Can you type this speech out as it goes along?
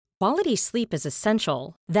Quality sleep is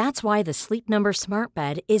essential. That's why the Sleep Number Smart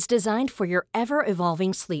Bed is designed for your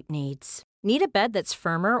ever-evolving sleep needs. Need a bed that's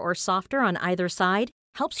firmer or softer on either side?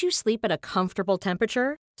 Helps you sleep at a comfortable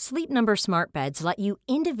temperature? Sleep Number Smart Beds let you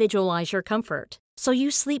individualize your comfort, so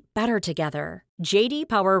you sleep better together. J.D.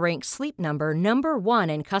 Power ranks Sleep Number number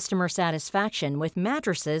 1 in customer satisfaction with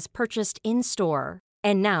mattresses purchased in-store.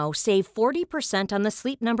 And now, save 40% on the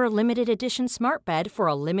Sleep Number Limited Edition Smart Bed for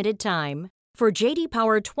a limited time. For J.D.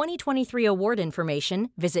 Power 2023 award information,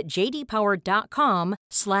 visit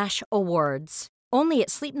jdpower.com/awards. Only at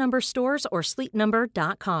Sleep Number stores or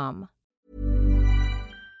sleepnumber.com.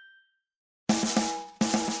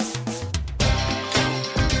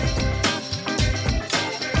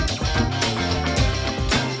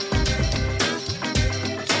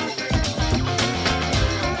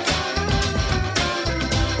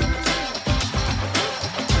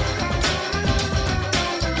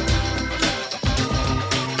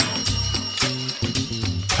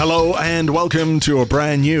 Hello and welcome to a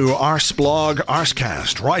brand new Arseblog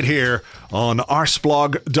Arsecast right here on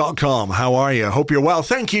arseblog.com. How are you? Hope you're well.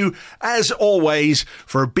 Thank you, as always,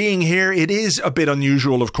 for being here. It is a bit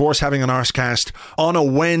unusual, of course, having an Arsecast on a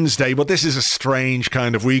Wednesday, but this is a strange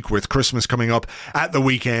kind of week with Christmas coming up at the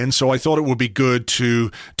weekend, so I thought it would be good to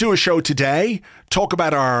do a show today, talk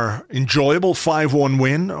about our enjoyable 5-1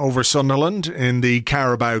 win over Sunderland in the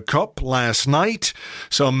Carabao Cup last night.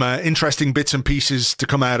 Some interesting bits and pieces to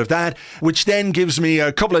come out of that, which then gives me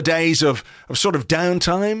a couple of days of sort of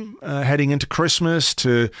downtime heading into Christmas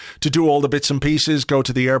to do all the bits and pieces, go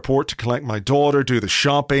to the airport to collect my daughter, do the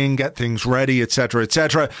shopping, get things ready, etc.,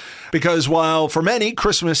 etc. Because while for many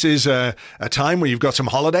Christmas is a time where you've got some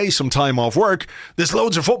holidays, some time off work, there's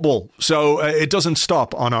loads of football. So it doesn't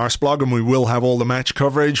stop on Arseblog, and we will have all the match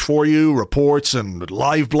coverage for you, reports and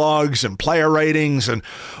live blogs and player ratings and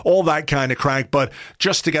all that kind of crack. But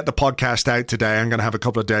just to get the podcast out today, I'm going to have a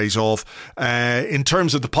couple of days off. In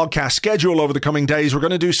terms of the podcast schedule over the coming days, we're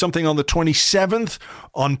going to do something on the 27th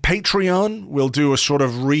on Patreon. We'll do a sort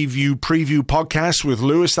of review preview podcast with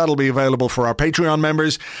Lewis. That'll be available for our Patreon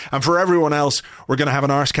members. And for everyone else, we're going to have an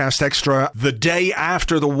Arsecast Extra the day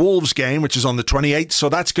after the Wolves game, which is on the 28th. So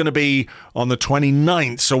that's going to be on the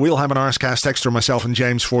 29th. So we'll have an Arsecast Extra, myself and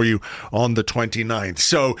James, for you on the 29th.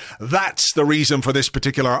 So that's the reason for this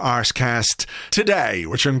particular Arsecast today,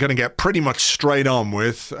 which I'm going to get pretty much straight on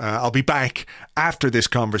with. I'll be back after this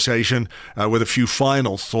conversation with a few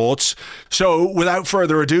final thoughts. So without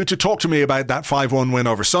further ado, to talk to me about that 5-1 win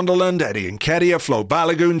over Sunderland, Eddie Nketiah, Flo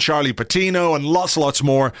Balogun, Charlie Patino, and lots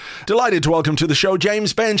more, delighted to welcome to the show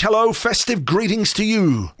James Benge. Hello, festive greetings to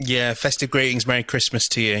you. Yeah, festive greetings, Merry Christmas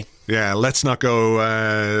to you. Yeah, let's not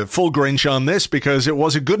go full Grinch on this, because it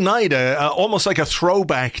was a good night, almost like a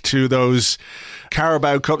throwback to those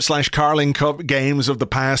Carabao Cup / Carling Cup games of the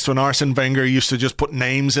past when Arsene Wenger used to just put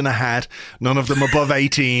names in a hat, none of them above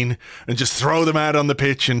 18, and just throw them out on the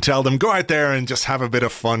pitch and tell them, go out there and just have a bit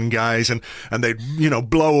of fun, guys. And they'd,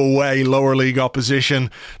 blow away lower league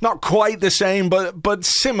opposition. Not quite the same, but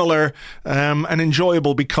similar and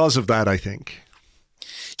enjoyable because of that, I think.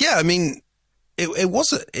 Yeah, I mean, it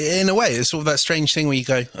was, in a way, it's sort of that strange thing where you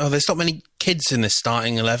go, oh, there's not many kids in this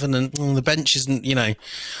starting 11 and the bench isn't,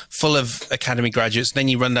 full of academy graduates. Then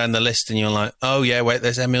you run down the list and you're like, oh, yeah, wait,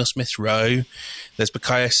 there's Emile Smith-Rowe, there's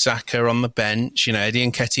Bukayo Saka on the bench,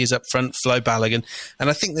 Eddie Nketiah is up front, Flo Balogun. And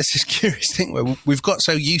I think there's this curious thing where we've got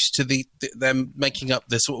so used to them making up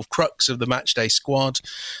the sort of crux of the matchday squad,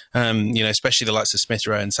 especially the likes of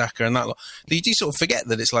Smith-Rowe and Saka and that lot, that you do sort of forget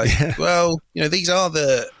that it's like, well, these are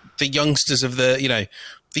the youngsters of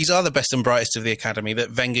these are the best and brightest of the academy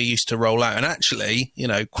that Wenger used to roll out. And actually,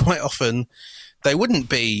 quite often they wouldn't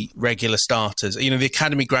be regular starters. The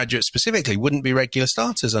academy graduates specifically wouldn't be regular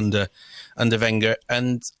starters under Wenger.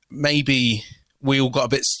 And maybe we all got a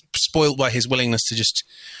bit spoiled by his willingness to just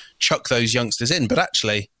chuck those youngsters in. But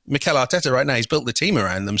actually, Mikel Arteta right now, he's built the team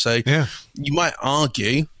around them. So you might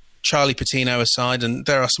argue, Charlie Patino aside, and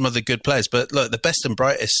there are some other good players, but look, the best and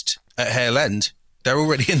brightest at Hale End, they're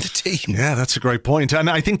already in the team. Yeah, that's a great point. And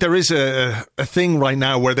I think there is a thing right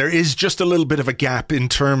now where there is just a little bit of a gap in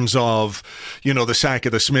terms of, the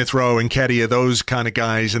Saka, the Smith-Rowe and Nketiah, those kind of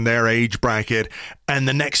guys in their age bracket, and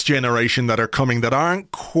the next generation that are coming that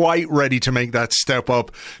aren't quite ready to make that step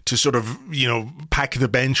up to sort of, pack the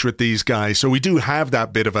bench with these guys. So we do have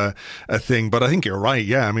that bit of a thing. But I think you're right.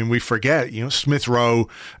 Yeah, I mean, we forget, Smith-Rowe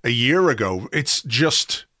a year ago, it's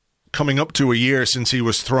just coming up to a year since he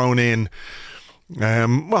was thrown in.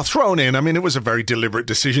 Thrown in. I mean, it was a very deliberate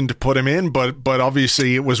decision to put him in, but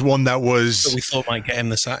obviously it was one that was... But we thought might get him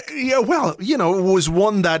the sack. Yeah, well, it was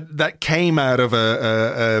one that came out of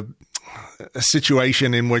a a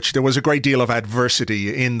situation in which there was a great deal of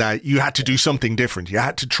adversity in that you had to do something different. You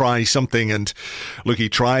had to try something, and look, he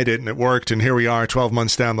tried it and it worked, and here we are 12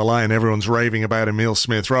 months down the line, everyone's raving about Emile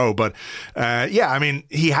Smith-Rowe. But I mean,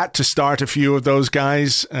 he had to start a few of those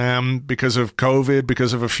guys because of COVID,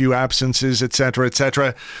 because of a few absences, etc.,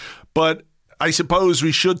 etc. But I suppose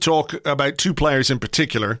we should talk about two players in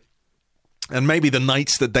particular, and maybe the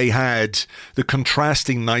nights that they had, the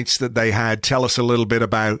contrasting nights that they had, tell us a little bit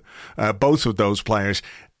about both of those players.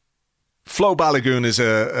 Flo Balogun is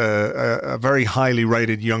a very highly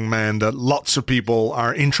rated young man that lots of people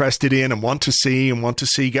are interested in and want to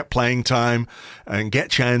see get playing time and get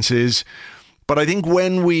chances. But I think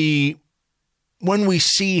when we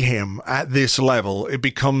see him at this level, it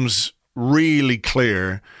becomes really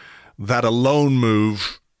clear that a loan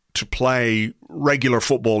move to play regular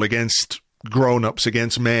football against grown-ups,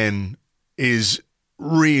 against men, is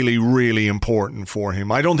really, really important for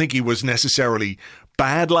him. I don't think he was necessarily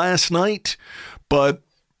bad last night, but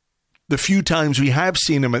the few times we have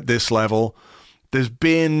seen him at this level, there's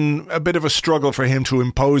been a bit of a struggle for him to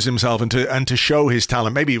impose himself and to show his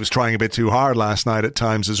talent. Maybe he was trying a bit too hard last night at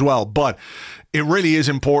times as well, but it really is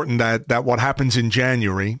important that what happens in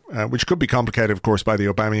January, which could be complicated, of course, by the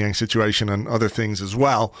Aubameyang situation and other things as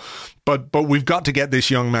well, but we've got to get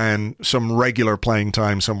this young man some regular playing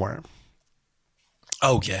time somewhere.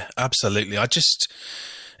 Oh, yeah, absolutely. I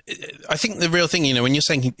think the real thing, when you're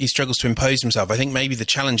saying he struggles to impose himself, I think maybe the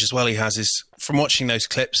challenge as well he has is, from watching those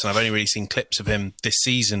clips, and I've only really seen clips of him this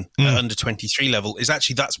season at under 23 level, is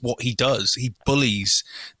actually that's what he does. He bullies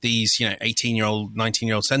these, 18-year-old,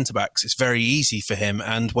 19-year-old centre-backs. It's very easy for him.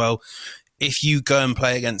 And, well, if you go and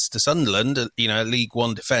play against the Sunderland, a League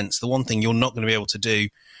One defence, the one thing you're not going to be able to do,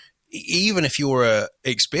 even if you're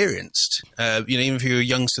experienced, even if you're a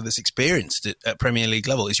youngster that's experienced at Premier League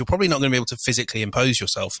level, is you're probably not going to be able to physically impose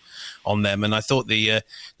yourself on them. And I thought the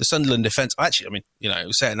Sunderland defence, actually,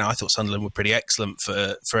 saying now, I thought Sunderland were pretty excellent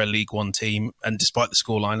for a League One team. And despite the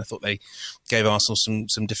scoreline, I thought they gave Arsenal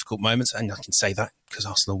some difficult moments. And I can say that because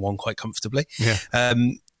Arsenal won quite comfortably. Yeah.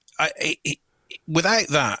 Without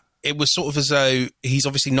that, it was sort of as though he's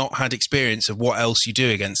obviously not had experience of what else you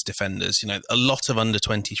do against defenders. A lot of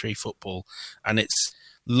under-23 football, and it's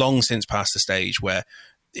long since past the stage where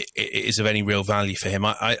it is of any real value for him.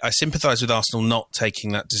 I sympathise with Arsenal not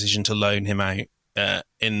taking that decision to loan him out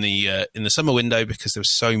in the summer window, because there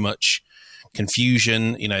was so much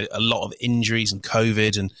confusion, a lot of injuries and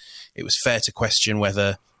COVID, and it was fair to question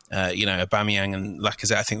whether Aubameyang and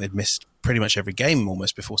Lacazette, I think they'd missed pretty much every game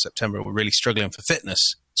almost before September, were really struggling for fitness.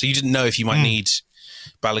 So you didn't know if you might need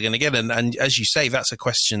Balogun again. And as you say, that's a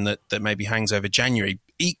question that maybe hangs over January.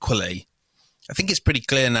 Equally, I think it's pretty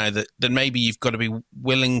clear now that maybe you've got to be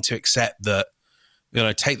willing to accept that,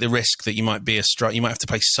 take the risk that you might be you might have to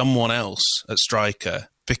play someone else at striker,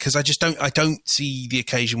 because I don't see the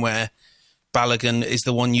occasion where Balogun is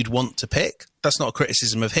the one you'd want to pick. That's not a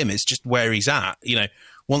criticism of him. It's just where he's at.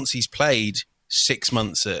 Once he's played 6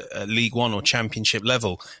 months at League One or Championship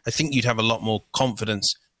level, I think you'd have a lot more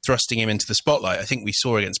confidence thrusting him into the spotlight. I think we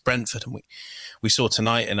saw against Brentford, and we saw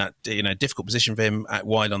tonight in that difficult position for him at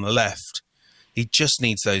wide on the left. He just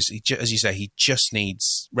needs those, as you say, he just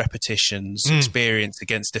needs repetitions, experience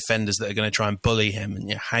against defenders that are going to try and bully him.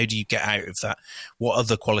 And how do you get out of that? What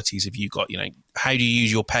other qualities have you got? How do you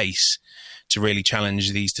use your pace to really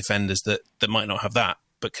challenge these defenders that might not have that,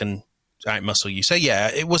 but can outmuscle you? So yeah,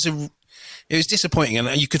 it was disappointing,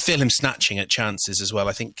 and you could feel him snatching at chances as well.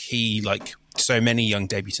 I think he, like so many young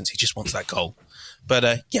debutants, he just wants that goal. But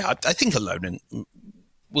I think alone, and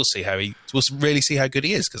we'll really see how good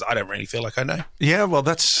he is, because I don't really feel like I know. Yeah, well,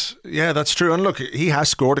 that's true. And look, he has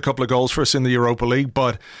scored a couple of goals for us in the Europa League,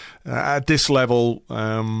 but at this level,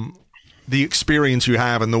 the experience you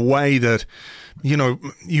have and the way that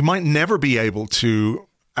you might never be able to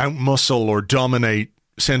outmuscle or dominate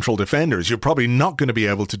central defenders. You're probably not going to be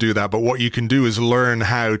able to do that, but what you can do is learn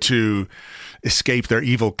how to escape their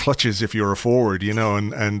evil clutches if you're a forward,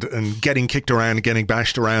 and getting kicked around and getting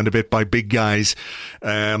bashed around a bit by big guys,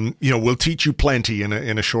 will teach you plenty in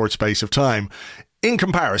a short space of time. In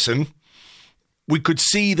comparison, we could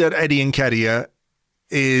see that Eddie Nketiah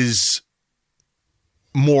is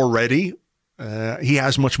more ready. He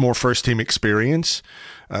has much more first-team experience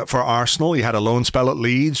for Arsenal. He had a loan spell at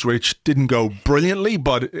Leeds, which didn't go brilliantly,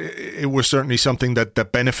 but it was certainly something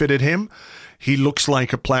that benefited him. He looks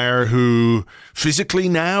like a player who physically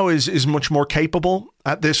now is much more capable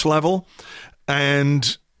at this level.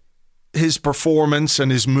 And his performance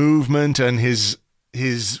and his movement and his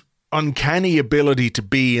uncanny ability to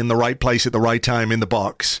be in the right place at the right time in the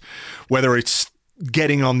box, whether it's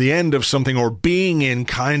getting on the end of something or being in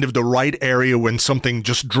kind of the right area when something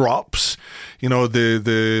just drops. You know,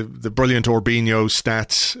 the brilliant Orbinho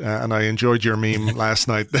stats, and I enjoyed your meme last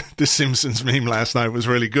night. The Simpsons meme last night was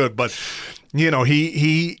really good, but you know,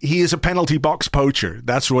 he is a penalty box poacher.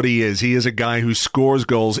 That's what he is. He is a guy who scores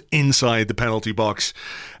goals inside the penalty box.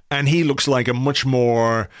 And he looks like a much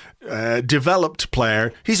more developed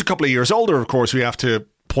player. He's a couple of years older, of course. We have to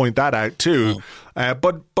point that out too.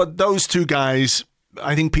 But those two guys,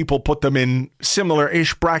 I think people put them in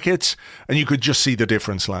similar-ish brackets, and you could just see the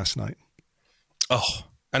difference last night. Oh,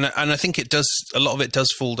 and I think it does. A lot of it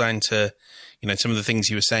does fall down to, you know, some of the things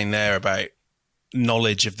you were saying there about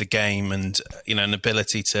knowledge of the game and, you know, an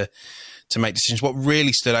ability to make decisions. What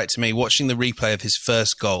really stood out to me watching the replay of his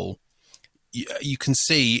first goal, you can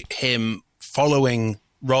see him following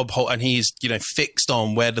Rob Holt, and he's, you know, fixed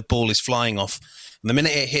on where the ball is flying off. And the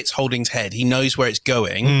minute it hits Holding's head, he knows where it's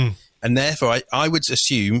going, and therefore I would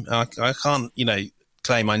assume, I can't, you know,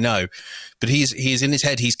 claim I know, but he's in his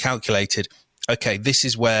head, he's calculated, okay, this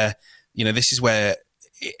is where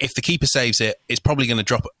if the keeper saves it, it's probably going to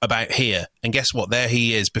drop about here. And guess what? There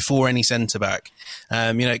he is before any centre back.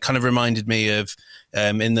 You know, it kind of reminded me of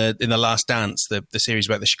in the Last Dance, the series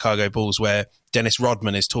about the Chicago Bulls, where Dennis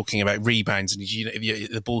Rodman is talking about rebounds and, you know,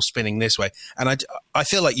 the ball spinning this way. And I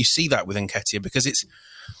feel like you see that with Nketiah, because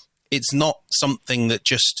it's not something that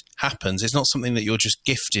just happens. It's not something that you're just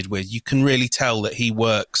gifted with. You can really tell that he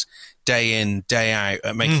works day in, day out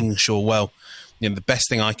at making sure, well, you know, the best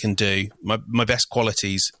thing I can do, my best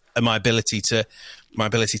qualities are my ability to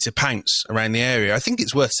pounce around the area. I think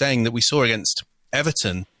it's worth saying that we saw against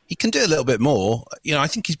Everton, he can do a little bit more. You know, I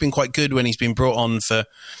think he's been quite good when he's been brought on for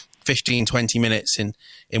 15, 20 minutes in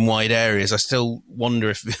wide areas. I still wonder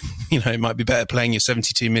if, you know, it might be better playing your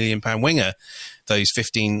 £72 million winger those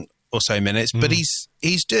 15 or so minutes. But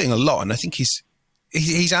he's doing a lot, and I think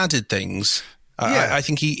he's added things. Yeah. I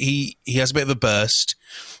think he has a bit of a burst.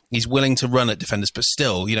 He's willing to run at defenders, but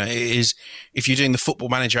still, you know, it is, if you're doing the Football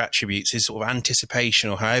Manager attributes, his sort of anticipation,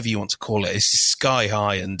 or however you want to call it, is sky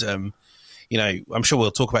high. And, you know, I'm sure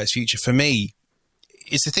we'll talk about his future. For me,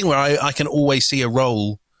 it's the thing where I can always see a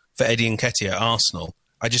role for Eddie Nketiah at Arsenal.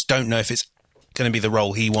 I just don't know if it's going to be the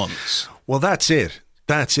role he wants. Well, that's it.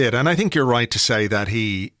 And I think you're right to say that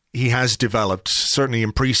he has developed. Certainly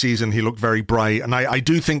in pre-season, he looked very bright. And I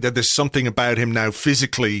do think that there's something about him now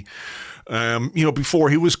physically. You know, before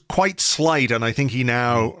he was quite slight, and I think he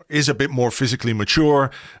now is a bit more physically mature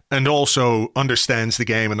and also understands the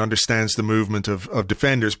game and understands the movement of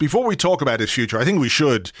defenders. Before we talk about his future, I think we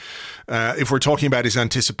should, if we're talking about his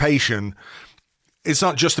anticipation, it's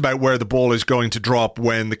not just about where the ball is going to drop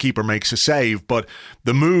when the keeper makes a save, but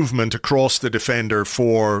the movement across the defender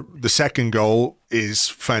for the second goal is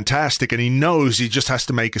fantastic, and he knows he just has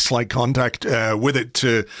to make a slight contact with it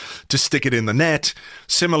to stick it in the net.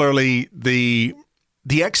 Similarly, the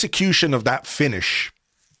execution of that finish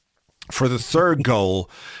for the third goal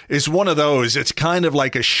is one of those, it's kind of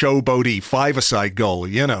like a showboaty five-a-side goal.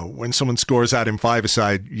 You know, when someone scores that in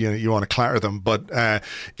five-a-side, you want to clatter them. But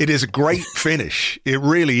it is a great finish. It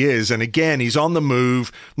really is. And again, he's on the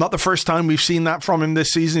move. Not the first time we've seen that from him this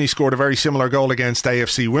season. He scored a very similar goal against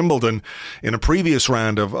AFC Wimbledon in a previous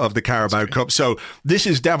round of the Carabao Cup. So this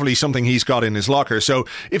is definitely something he's got in his locker. So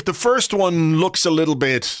if the first one looks a little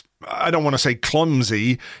bit, I don't want to say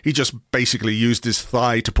clumsy, he just basically used his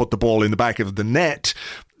thigh to put the ball in the back of the net.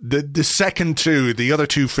 The second two, the other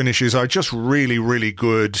two finishes are just really, really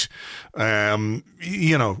good.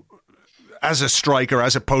 You know, as a striker,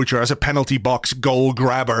 as a poacher, as a penalty box goal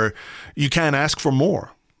grabber, you can't ask for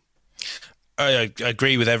more. I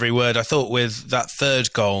agree with every word. I thought with that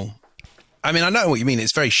third goal, I mean, I know what you mean.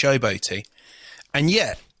 It's very showboaty. And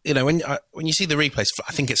yet, you know, when you see the replays,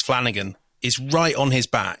 I think it's Flanagan is right on his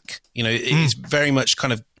back. You know, it's very much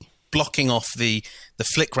kind of blocking off the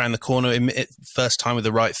flick round the corner first time with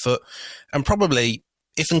the right foot. And probably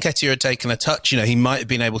if Nketiah had taken a touch, you know, he might have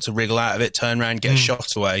been able to wriggle out of it, turn around, get a shot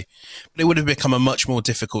away. But it would have become a much more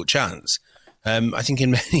difficult chance. I think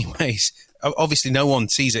in many ways, obviously no one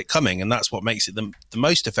sees it coming, and that's what makes it the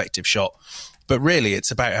most effective shot. But really, it's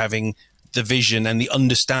about having the vision and the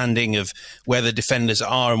understanding of where the defenders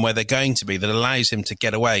are and where they're going to be that allows him to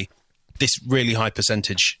get away this really high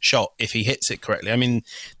percentage shot if he hits it correctly. I mean,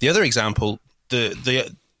 the other example,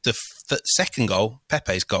 the second goal,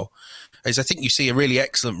 Pepe's goal, is I think you see a really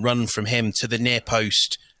excellent run from him to the near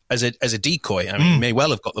post as a decoy. I mean, he may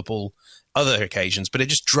well have got the ball other occasions, but it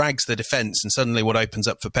just drags the defence, and suddenly what opens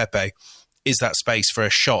up for Pepe is that space for a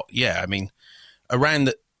shot. Yeah, I mean,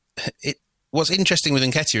 around what's interesting with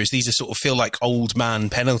Nketiah is these are sort of feel like old man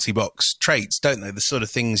penalty box traits, don't they? The sort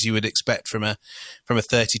of things you would expect from a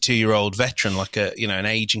 32-year-old veteran, like an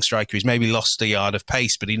aging striker who's maybe lost a yard of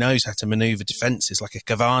pace, but he knows how to manoeuvre defences like a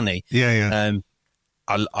Cavani. Yeah.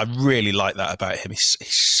 I really like that about him. He's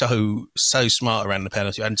so smart around the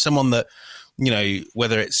penalty, and someone that,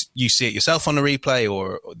 whether it's you see it yourself on a replay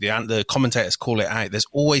or the commentators call it out, there's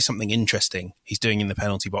always something interesting he's doing in the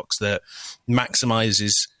penalty box that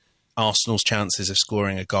maximises Arsenal's chances of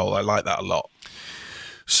scoring a goal. I like that a lot.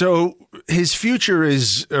 So his future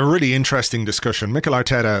is a really interesting discussion. Mikel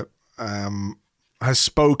Arteta has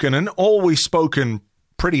spoken, and always spoken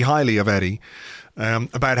pretty highly of Eddie,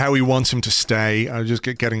 about how he wants him to stay. I'll just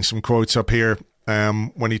getting some quotes up here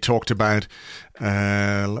when he talked about,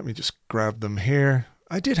 let me just grab them here.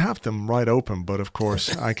 I did have them right open, but of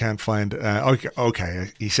course I can't find...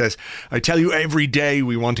 Okay, he says, I tell you every day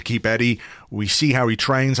we want to keep Eddie. We see how he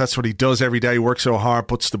trains. That's what he does every day. Works so hard,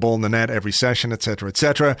 puts the ball in the net every session, etc.,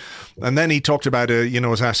 etc. And then he talked about,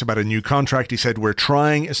 was asked about a new contract. He said, we're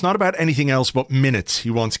trying. It's not about anything else but minutes. He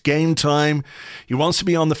wants game time. He wants to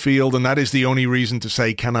be on the field, and that is the only reason to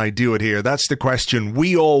say, can I do it here? That's the question.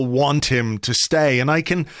 We all want him to stay. And I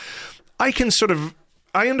can sort of...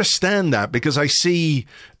 I understand that, because I see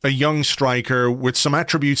a young striker with some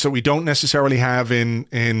attributes that we don't necessarily have in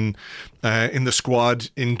the squad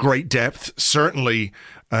in great depth. Certainly,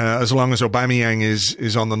 as long as Aubameyang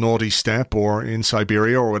is on the naughty step or in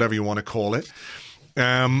Siberia or whatever you want to call it.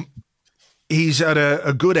 He's at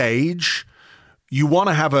a good age. You want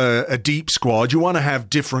to have a deep squad. You want to have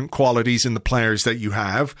different qualities in the players that you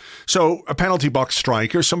have. So a penalty box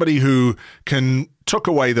striker, somebody who can tuck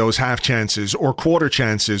away those half chances or quarter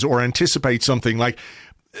chances or anticipate something. Like,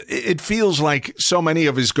 it feels like so many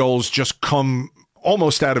of his goals just come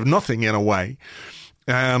almost out of nothing in a way.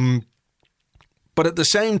 But at the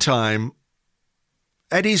same time,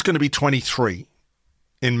 Eddie's going to be 23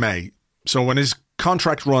 in May. So when his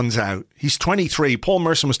contract runs out, he's 23. Paul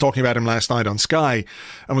Merson was talking about him last night on Sky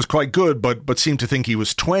and was quite good, but seemed to think he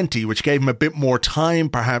was 20, which gave him a bit more time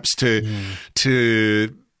perhaps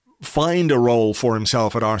to find a role for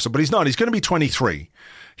himself at Arsenal. But he's not. He's going to be 23.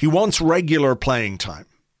 He wants regular playing time,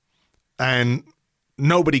 and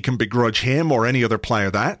nobody can begrudge him or any other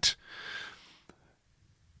player that.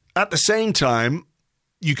 At the same time,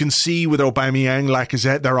 you can see with Aubameyang,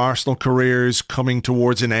 Lacazette, their Arsenal careers coming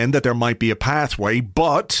towards an end, that there might be a pathway,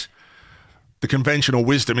 but the conventional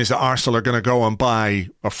wisdom is that Arsenal are going to go and buy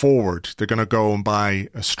a forward. They're going to go and buy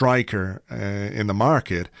a striker in the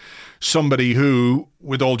market. Somebody who,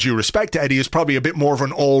 with all due respect to Eddie, is probably a bit more of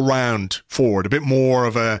an all-round forward, a bit more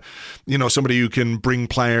of a, somebody who can bring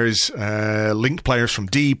players, link players from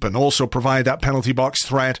deep, and also provide that penalty box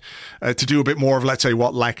threat, to do a bit more of, let's say,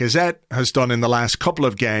 what Lacazette has done in the last couple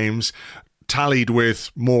of games, tallied with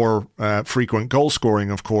more frequent goal scoring,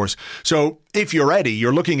 of course. So if you're Eddie,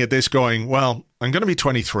 you're looking at this going, well, I'm going to be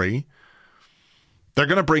 23. They're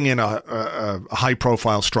going to bring in a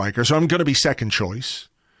high-profile striker, so I'm going to be second choice.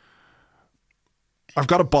 I've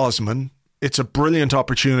got a Bosman. It's a brilliant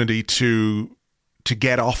opportunity to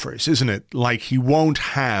get offers, isn't it? Like, he won't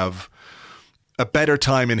have a better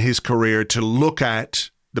time in his career to look at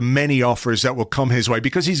the many offers that will come his way,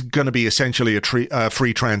 because he's going to be essentially a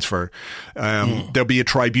free transfer. There'll be a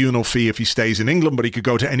tribunal fee if he stays in England, but he could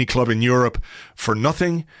go to any club in Europe for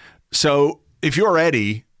nothing. So if you're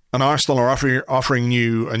Eddie and Arsenal are offering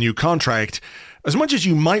you a new contract, as much as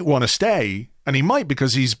you might want to stay, and he might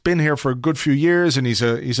because he's been here for a good few years and he's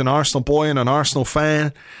an Arsenal boy and an Arsenal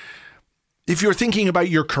fan, if you're thinking about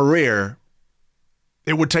your career,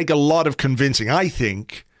 it would take a lot of convincing, I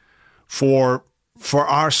think, for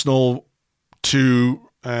Arsenal to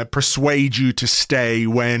persuade you to stay,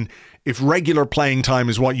 when, if regular playing time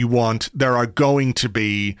is what you want, there are going to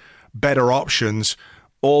be better options,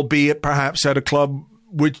 albeit perhaps at a club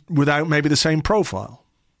without maybe the same profile.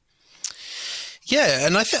 Yeah,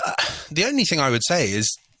 and I think the only thing I would say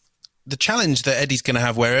is the challenge that Eddie's going to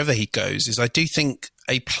have wherever he goes is, I do think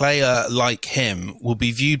a player like him will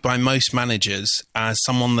be viewed by most managers as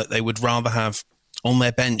someone that they would rather have on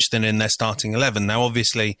their bench than in their starting 11. Now,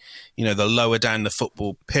 obviously, the lower down the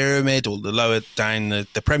football pyramid, or the lower down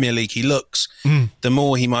the Premier League he looks, the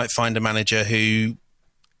more he might find a manager who,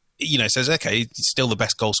 says, okay, he's still the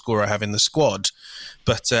best goal scorer I have in the squad.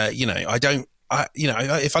 But,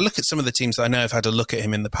 if I look at some of the teams that I know have had a look at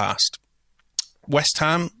him in the past, West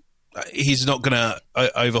Ham, he's not going to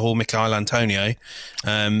overhaul Michail Antonio.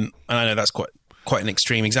 And I know that's quite an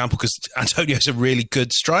extreme example, because Antonio's a really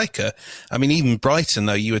good striker. I mean, even Brighton,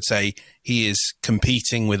 though, you would say he is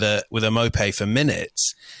competing with a Mopé for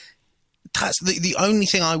minutes. that's the only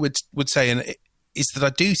thing I would say, and is that I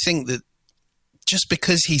do think that just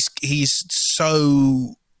because he's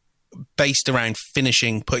so based around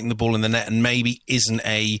finishing, putting the ball in the net, and maybe isn't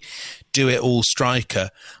a do-it-all striker,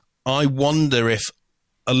 I wonder if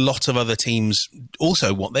a lot of other teams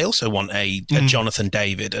also want a Jonathan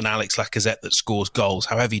David, an Alex Lacazette that scores goals,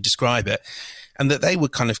 however you describe it, and that they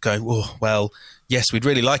would kind of go, oh, well, yes, we'd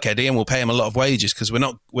really like Eddie, and we'll pay him a lot of wages because we're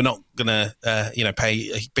not going to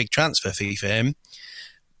pay a big transfer fee for him.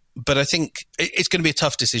 But I think it's going to be a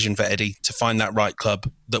tough decision for Eddie to find that right club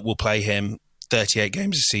that will play him 38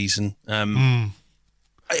 games a season.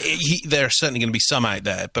 There are certainly going to be some out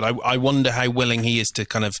there, but I wonder how willing he is to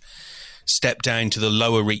kind of step down to the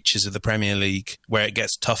lower reaches of the Premier League, where it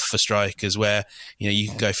gets tough for strikers, where you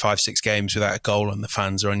can go 5-6 games without a goal and the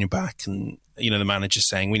fans are on your back, and the manager's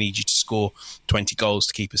saying, we need you to score 20 goals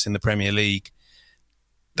to keep us in the Premier League.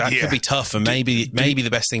 That could be tough, and maybe the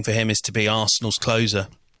best thing for him is to be Arsenal's closer.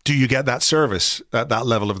 Do you get that service at that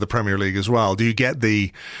level of the Premier League as well? Do you get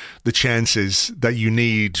the chances that you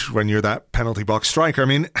need when you're that penalty box striker? I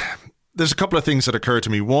mean, there's a couple of things that occur to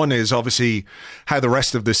me. One is obviously how the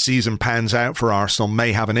rest of this season pans out for Arsenal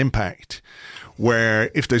may have an impact, where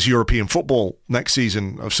if there's European football next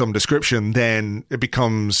season of some description, then it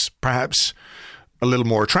becomes perhaps a little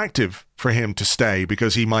more attractive for him to stay,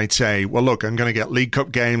 because he might say, well, look, I'm going to get League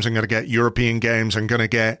Cup games, I'm going to get European games, I'm going to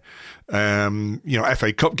get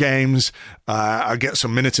FA Cup games, I'll get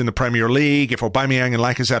some minutes in the Premier League. If Aubameyang and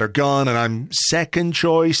Lacazette are gone and I'm second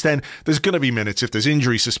choice, then there's going to be minutes. If there's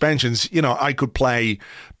injury suspensions, I could play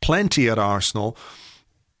plenty at Arsenal.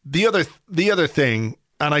 The other thing,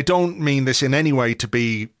 and I don't mean this in any way to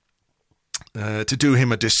be to do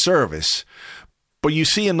him a disservice, but you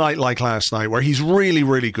see a night like last night where he's really,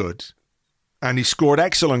 really good and he scored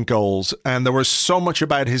excellent goals, and there was so much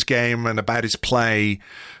about his game and about his play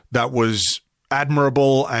that was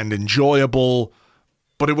admirable and enjoyable,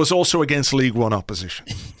 but it was also against League One opposition.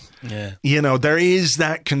 Yeah. There is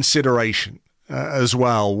that consideration as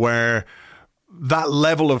well, where that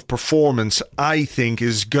level of performance, I think,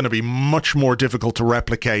 is going to be much more difficult to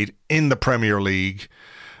replicate in the Premier League.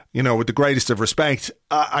 With the greatest of respect,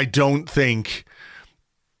 I don't think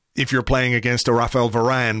if you're playing against a Rafael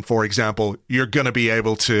Varane, for example, you're going to be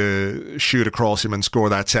able to shoot across him and score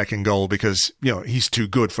that second goal, because, he's too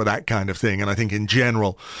good for that kind of thing. And I think in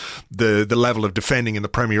general, the level of defending in the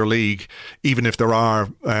Premier League, even if there are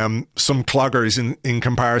some cloggers in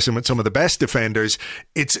comparison with some of the best defenders,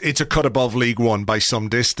 it's a cut above League One by some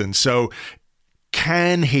distance. So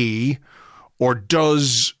can he, or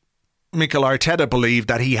does Mikel Arteta believe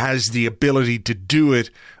that he has the ability to do it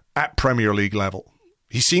at Premier League level?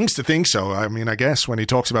 He seems to think so. I mean, I guess when he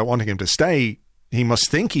talks about wanting him to stay, he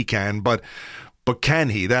must think he can, but can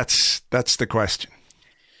he? That's the question.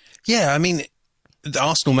 Yeah, I mean,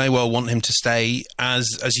 Arsenal may well want him to stay as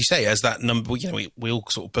you say, as that number. We all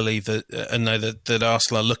sort of believe that and know that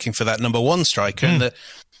Arsenal are looking for that number one striker, and that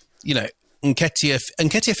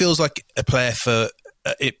Nketiah feels like a player for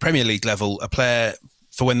at Premier League level, a player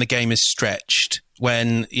for when the game is stretched,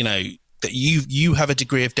 when that you have a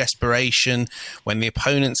degree of desperation, when the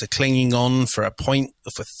opponents are clinging on for a point,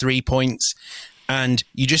 for 3 points, and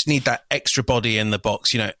you just need that extra body in the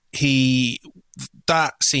box.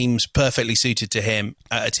 That seems perfectly suited to him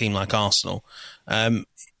at a team like Arsenal.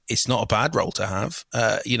 It's not a bad role to have.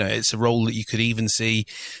 It's a role that you could even see,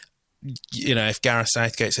 if Gareth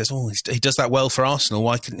Southgate says, oh, he does that well for Arsenal,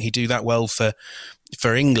 why couldn't he do that well for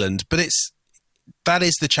England? But that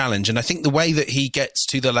is the challenge. And I think the way that he gets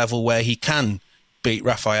to the level where he can beat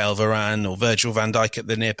Rafael Varane or Virgil van Dijk at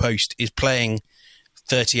the near post is playing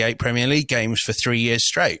 38 Premier League games for 3 years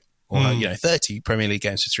straight, or 30 Premier League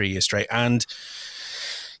games for 3 years straight. And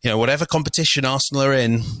whatever competition Arsenal are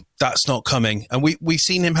in, that's not coming. And we've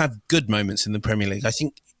seen him have good moments in the Premier League. I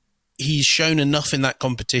think he's shown enough in that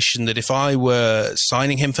competition that if I were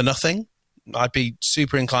signing him for nothing, I'd be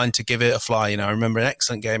super inclined to give it a fly. I remember an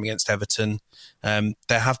excellent game against Everton. There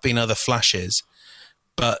have been other flashes,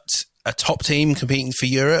 but a top team competing for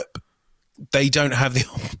Europe, they don't have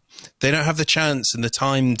the chance and the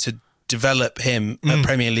time to develop him at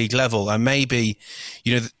Premier League level. And maybe,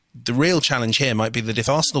 the real challenge here might be that if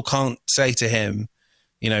Arsenal can't say to him,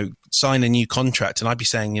 sign a new contract, and I'd be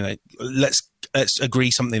saying, let's agree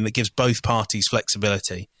something that gives both parties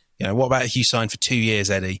flexibility. What about if you sign for 2 years,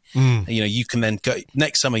 Eddie? You can then go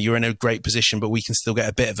next summer. You're in a great position, but we can still get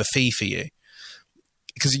a bit of a fee for you.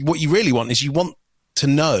 Because what you really want is you want to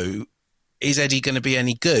know, is Eddie going to be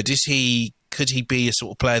any good? Could he be a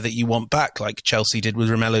sort of player that you want back, like Chelsea did with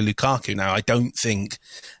Romelu Lukaku? Now, I don't think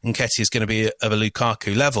Nketiah is going to be of a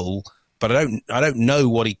Lukaku level, but I don't know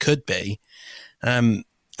what he could be.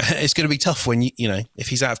 It's going to be tough when if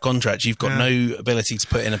he's out of contract, you've got no ability to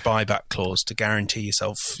put in a buyback clause to guarantee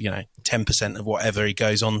yourself 10% of whatever he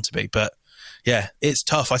goes on to be. But yeah, it's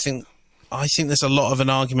tough. I think there's a lot of an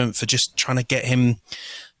argument for just trying to get him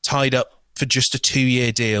tied up for just a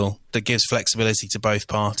 2-year deal that gives flexibility to both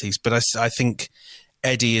parties. But I think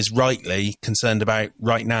Eddie is rightly concerned about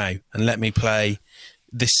right now, and let me play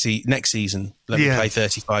next season. Let me play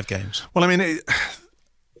 35 games. Well, I mean,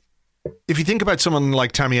 if you think about someone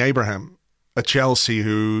like Tammy Abraham at Chelsea,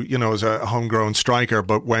 who, is a homegrown striker,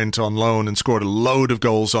 but went on loan and scored a load of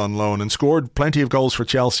goals on loan and scored plenty of goals for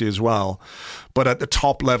Chelsea as well. But at the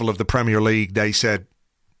top level of the Premier League, they said,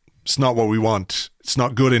 it's not what we want. It's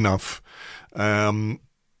not good enough.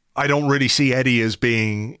 I don't really see Eddie as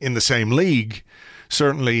being in the same league,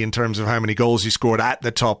 certainly in terms of how many goals he scored at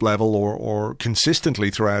the top level or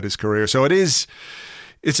consistently throughout his career. So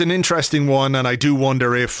it's an interesting one, and I do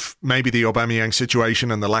wonder if maybe the Aubameyang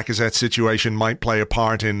situation and the Lacazette situation might play a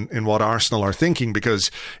part in what Arsenal are thinking,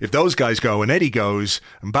 because if those guys go and Eddie goes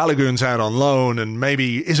and Balogun's out on loan and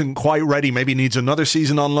maybe isn't quite ready, maybe needs another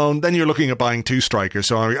season on loan, then you're looking at buying 2 strikers.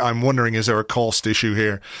 So I'm wondering, is there a cost issue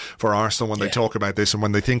here for Arsenal when they talk about this and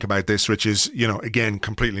when they think about this, which is, again,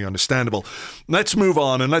 completely understandable. Let's move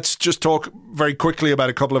on and let's just talk very quickly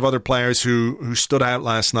about a couple of other players who stood out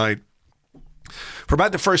last night. For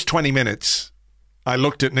about the first 20 minutes, I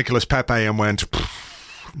looked at Nicolas Pepe and went,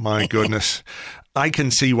 my goodness, I can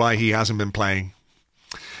see why he hasn't been playing.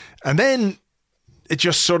 And then it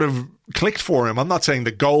just sort of clicked for him. I'm not saying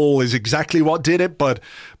the goal is exactly what did it, but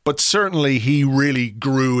certainly he really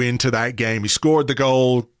grew into that game. He scored the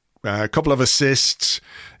goal, a couple of assists.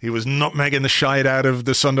 He was nutmegging the shite out of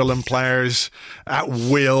the Sunderland players at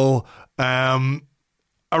will. A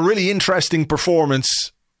really interesting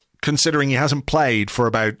performance, considering he hasn't played for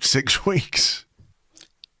about 6 weeks.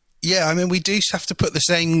 Yeah, I mean, we do have to put the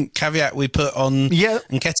same caveat we put on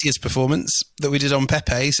Nketiah's performance that we did on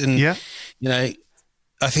Pepe's. And,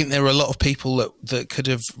 I think there were a lot of people that could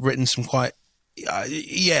have written some quite...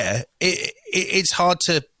 It's hard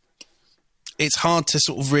to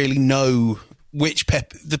sort of really know which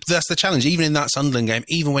Pep... That's the challenge. Even in that Sunderland game,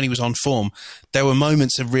 even when he was on form, there were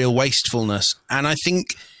moments of real wastefulness. And I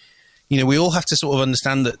think, we all have to sort of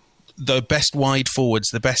understand that the best wide forwards,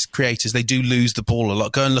 the best creators, they do lose the ball a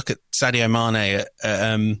lot. Go and look at Sadio Mane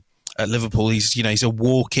at Liverpool. He's a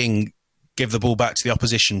walking, give the ball back to the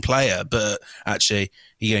opposition player, but actually,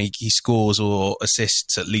 he scores or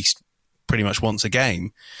assists at least pretty much once a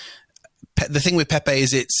game. The thing with Pepe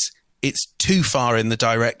is it's too far in the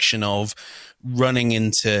direction of running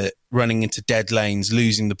into dead lanes,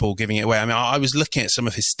 losing the ball, giving it away. I mean, I was looking at some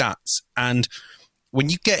of his stats, and when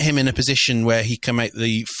you get him in a position where he can make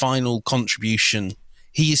the final contribution,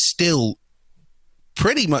 he is still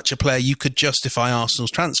pretty much a player you could justify Arsenal's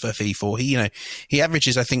transfer fee for. He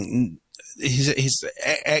averages, I think, his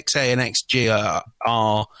XA and XG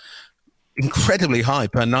are incredibly high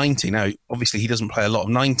per 90. Now, obviously, he doesn't play a lot of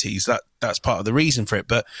 90s. That's part of the reason for it.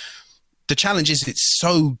 But the challenge is it's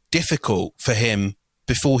so difficult for him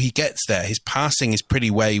before he gets there. His passing is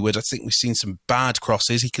pretty wayward. I think we've seen some bad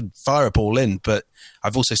crosses. He could fire a ball in, but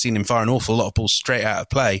I've also seen him fire an awful lot of balls straight out of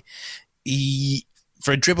play.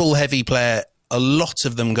 For a dribble-heavy player, a lot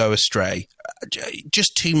of them go astray.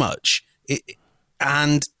 Just too much.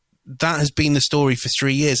 And that has been the story for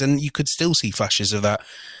 3 years, and you could still see flashes of that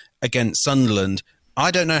against Sunderland.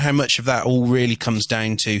 I don't know how much of that all really comes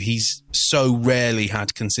down to he's so rarely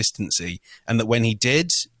had consistency, and that when he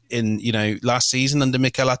did, in last season under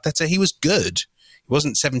Mikel Arteta, he was good. He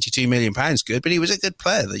wasn't £72 million good, but he was a good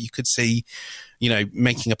player that you could see,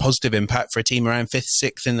 making a positive impact for a team around 5th,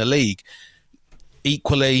 6th in the league.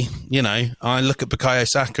 Equally, I look at Bukayo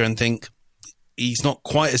Saka and think he's not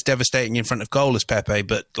quite as devastating in front of goal as Pepe,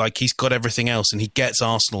 but he's got everything else, and he gets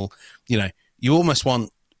Arsenal. You almost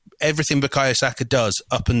want everything Bukayo Saka does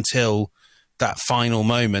up until that final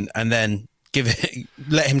moment, and then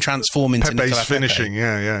let him transform into Pepe's finishing. Pepe.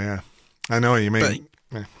 Yeah. I know what you mean.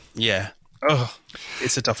 But, yeah. Oh,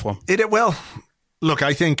 it's a tough one. Well, look,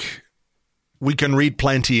 I think we can read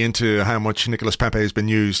plenty into how much Nicolas Pepe has been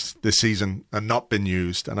used this season and not been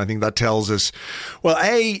used. And I think that tells us, well,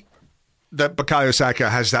 A, that Bukayo Saka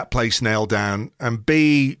has that place nailed down, and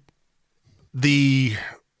B, the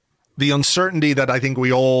uncertainty that I think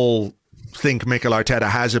we all think Mikel Arteta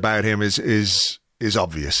has about him is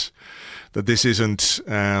obvious. That this isn't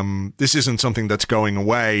something that's going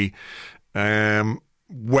away.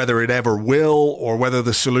 whether it ever will or whether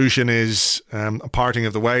the solution is a parting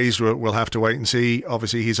of the ways, we'll have to wait and see.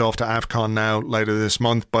 Obviously, he's off to AFCON now later this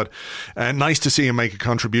month, but nice to see him make a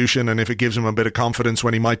contribution. And if it gives him a bit of confidence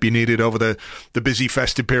when he might be needed over the busy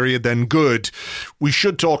festive period, then good. We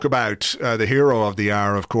should talk about the hero of the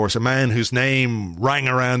hour, of course, a man whose name rang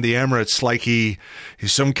around the Emirates like he's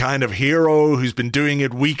some kind of hero who's been doing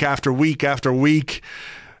it week after week after week.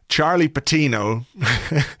 Charlie Patino,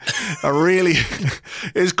 really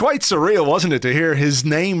is quite surreal, wasn't it, to hear his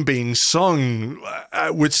name being sung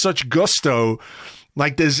with such gusto.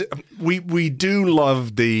 Like we do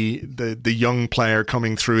love the young player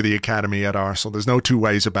coming through the academy at Arsenal. There's no two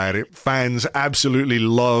ways about it. Fans absolutely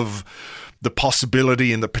love the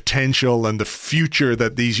possibility and the potential and the future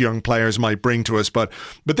that these young players might bring to us. But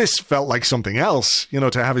this felt like something else,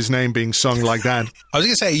 to have his name being sung like that. I was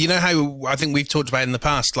going to say, how I think we've talked about in the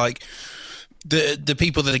past, like the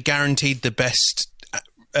people that are guaranteed the best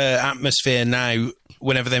atmosphere now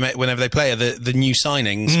whenever they play are the new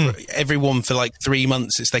signings. Everyone for like 3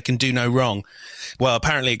 months, they can do no wrong. Well,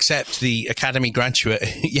 apparently, except the academy graduate,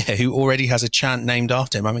 who already has a chant named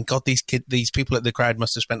after him. I mean, God, these people at the crowd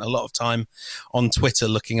must have spent a lot of time on Twitter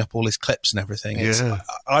looking up all his clips and everything.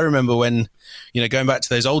 I remember when, going back to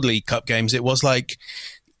those old League Cup games, it was like,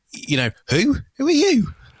 who are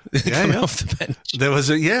you? Coming off the bench. There was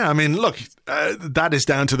look, that is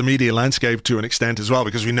down to the media landscape to an extent as well,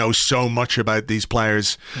 because we know so much about these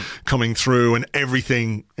players coming through, and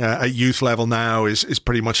everything at youth level now is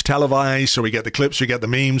pretty much televised. So we get the clips, we get the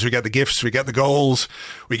memes, we get the GIFs, we get the goals,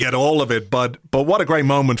 we get all of it. But what a great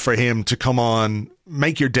moment for him to come on,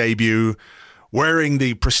 make your debut, wearing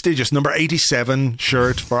the prestigious number 87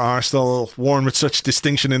 shirt for Arsenal, worn with such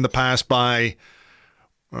distinction in the past by...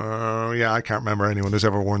 I can't remember anyone who's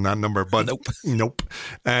ever worn that number, but nope.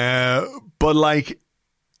 But like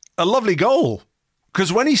a lovely goal,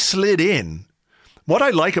 because when he slid in, what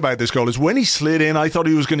I like about this goal is when he slid in, I thought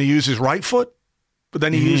he was going to use his right foot, but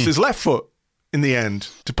then he used his left foot in the end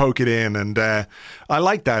to poke it in, and I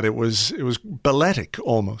like that. It was balletic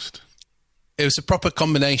almost. It was a proper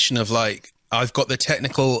combination of like, I've got the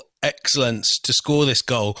technical excellence to score this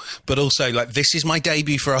goal, but also like, this is my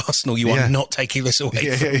debut for Arsenal. You are not taking this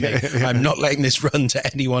away from me. I'm not letting this run to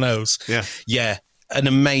anyone else. Yeah. An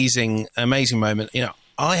amazing moment.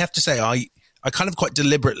 I have to say, I kind of quite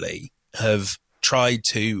deliberately have tried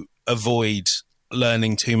to avoid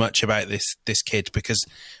learning too much about this kid, because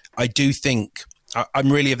I do think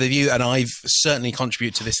I'm really of the view, and I've certainly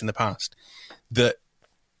contributed to this in the past, that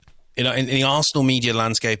in the Arsenal media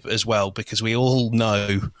landscape as well, because we all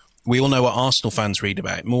know what Arsenal fans read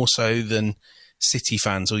about, more so than City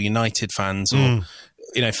fans or United fans or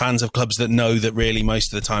fans of clubs that know that really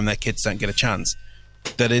most of the time their kids don't get a chance.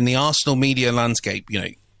 That in the Arsenal media landscape,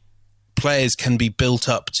 players can be built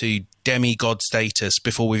up to demigod status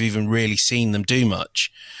before we've even really seen them do much.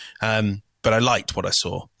 But I liked what I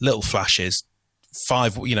saw. Little flashes,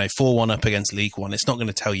 4-1 up against League One. It's not going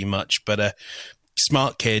to tell you much, but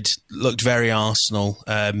smart kid, looked very Arsenal.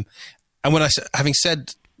 And having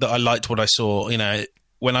said that, I liked what I saw.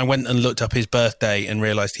 When I went and looked up his birthday and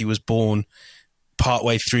realised he was born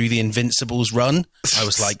partway through the Invincibles run, I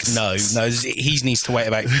was like, no, he needs to wait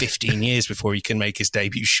about 15 years before he can make his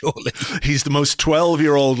debut, surely. He's the most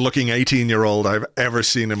 12-year-old looking 18-year-old I've ever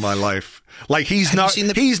seen in my life. Like, he's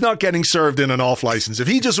not getting served in an off license. If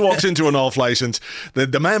he just walks into an off license,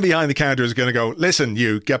 the man behind the counter is going to go, listen,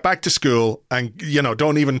 you get back to school and,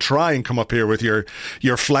 don't even try and come up here with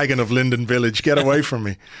your flagon of Linden Village. Get away from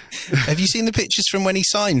me. Have you seen the pictures from when he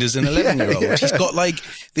signed as an 11-year-old? Yeah. He's got like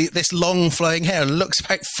this long flowing hair and looks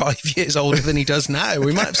about 5 years older than he does now.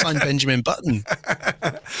 We might have signed Benjamin Button.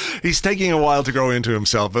 He's taking a while to grow into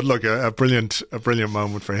himself, but look, a brilliant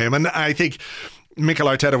moment for him. And I think Mikel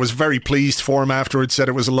Arteta was very pleased for him afterwards, said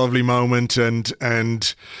it was a lovely moment,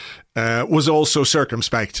 and was also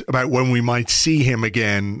circumspect about when we might see him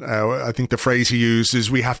again. I think the phrase he used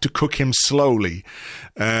is, we have to cook him slowly.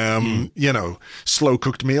 Slow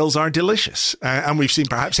cooked meals are delicious. And we've seen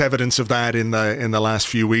perhaps evidence of that in the last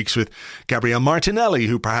few weeks with Gabriel Martinelli,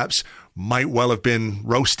 who perhaps might well have been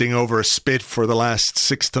roasting over a spit for the last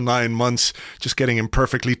 6 to 9 months, just getting him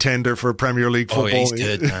perfectly tender for Premier League football. Oh, he's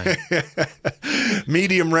good, man.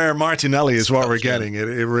 Medium rare Martinelli is what we're getting. It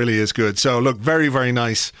really is good. So look, very, very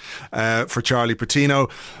nice for Charlie Patino.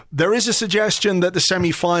 There is a suggestion that the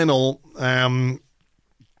semi-final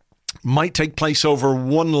might take place over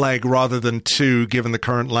one leg rather than two, given the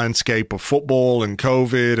current landscape of football and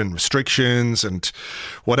COVID and restrictions and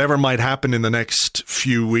whatever might happen in the next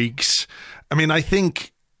few weeks. I mean, I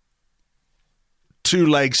think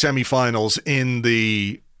 2-leg semi-finals in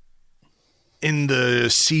the in the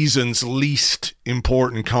season's least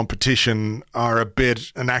important competition are a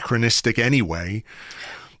bit anachronistic anyway.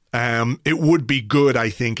 It would be good, I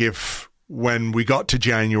think, if when we got to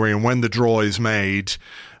January and when the draw is made,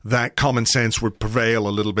 that common sense would prevail a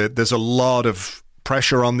little bit. There's a lot of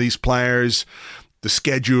pressure on these players. The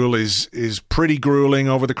schedule is pretty grueling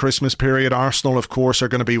over the Christmas period. Arsenal, of course, are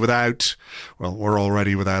going to be without, well, we're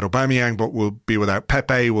already without Aubameyang, but we'll be without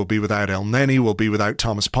Pepe, we'll be without El Neni, we'll be without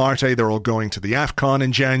Thomas Partey. They're all going to the AFCON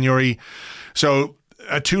in January. So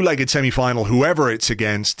a two-legged semi-final, whoever it's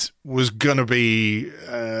against, was going to be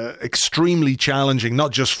extremely challenging,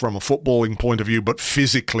 not just from a footballing point of view, but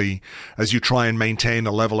physically, as you try and maintain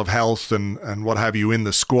a level of health and what have you in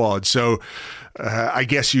the squad. So I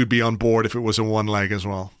guess you'd be on board if it was a one leg as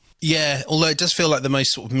well. Yeah, although it does feel like the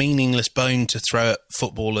most sort of meaningless bone to throw at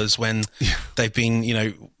footballers when they've been,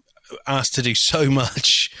 asked to do so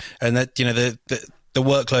much, and that, the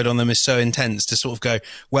workload on them is so intense to sort of go,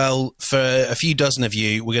 well, for a few dozen of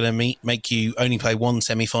you, we're going to make you only play one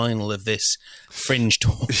semi-final of this fringe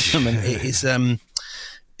tournament.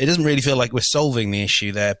 It doesn't really feel like we're solving the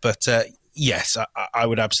issue there. But yes, I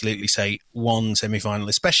would absolutely say one semi-final,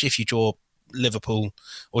 especially if you draw Liverpool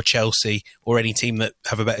or Chelsea or any team that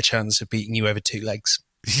have a better chance of beating you over two legs.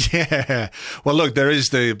 Yeah. Well, look, there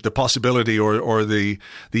is the possibility or the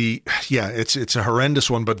it's a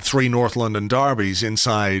horrendous one, but 3 North London derbies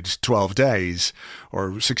inside 12 days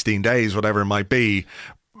or 16 days, whatever it might be.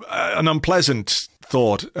 An unpleasant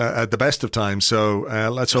thought at the best of times. So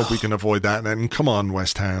let's hope we can avoid that. And then come on,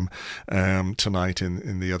 West Ham tonight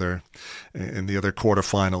in the other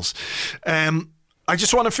quarterfinals. I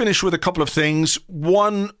just want to finish with a couple of things.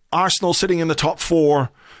 One, Arsenal sitting in the top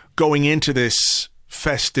 4 going into this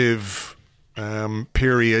festive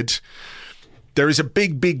period. There is a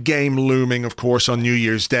big game looming, of course, on New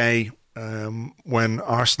Year's Day when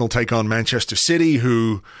Arsenal take on Manchester City,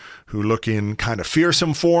 who look in kind of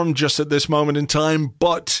fearsome form just at this moment in time.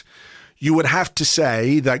 But you would have to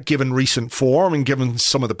say that given recent form and given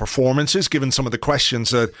some of the performances, given some of the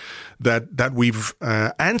questions that we've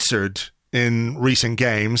answered in recent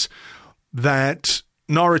games, that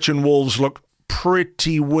Norwich and Wolves look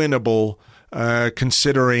pretty winnable,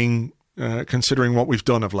 considering what we've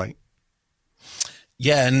done of late.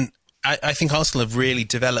 Yeah, and I think Arsenal have really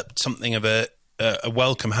developed something of a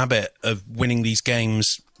welcome habit of winning these games,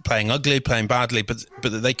 playing ugly, playing badly, but that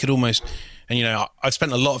they could almost, and I've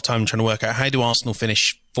spent a lot of time trying to work out how do Arsenal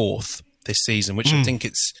finish 4th this season, which I think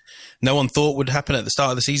no one thought would happen at the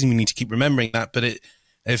start of the season. We need to keep remembering that, but it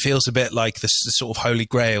feels a bit like the sort of holy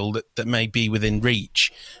grail that may be within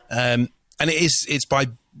reach. And it's by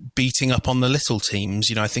beating up on the little teams.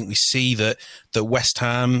 I think we see that West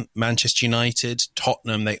Ham, Manchester United,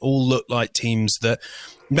 Tottenham, they all look like teams that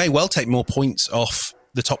may well take more points off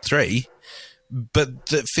the top 3, but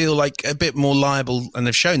that feel like a bit more liable, and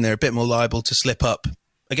have shown they're a bit more liable to slip up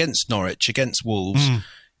against Norwich, against Wolves.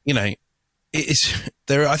 I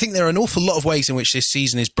think there are an awful lot of ways in which this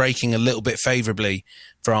season is breaking a little bit favourably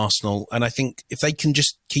for Arsenal, and I think if they can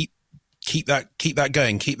just keep that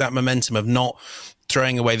going, keep that momentum of not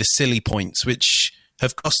throwing away the silly points, which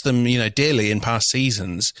have cost them, dearly in past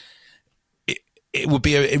seasons, it would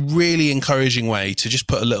be a really encouraging way to just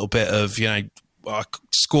put a little bit of,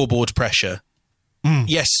 scoreboard pressure.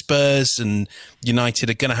 Yes, Spurs and United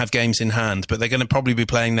are going to have games in hand, but they're going to probably be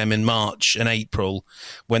playing them in March and April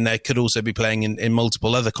when they could also be playing in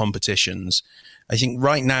multiple other competitions. I think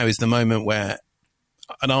right now is the moment where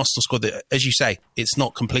an Arsenal squad that, as you say, it's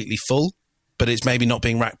not completely full, but it's maybe not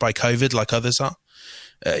being racked by COVID like others are.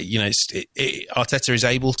 Arteta is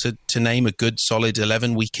able to name a good solid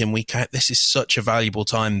 11 week in, week out. This is such a valuable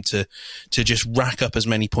time to just rack up as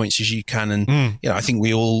many points as you can. And I think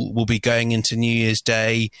we all will be going into New Year's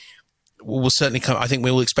Day. We'll certainly come. I think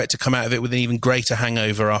we will expect to come out of it with an even greater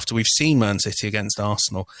hangover after we've seen Man City against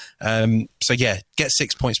Arsenal. So yeah, get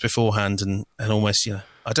 6 points beforehand and almost,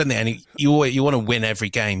 I don't think you want to win every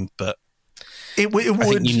game, but I think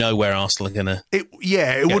where Arsenal are going to. It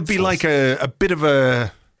would be like a bit of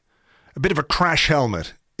a crash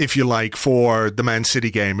helmet, if you like, for the Man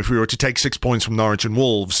City game. If we were to take 6 points from Norwich and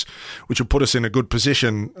Wolves, which would put us in a good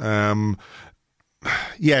position.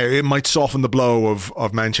 It might soften the blow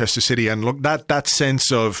of Manchester City. And look, that sense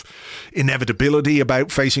of inevitability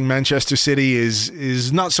about facing Manchester City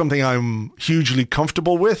is not something I'm hugely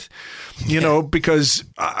comfortable with, because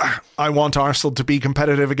I want Arsenal to be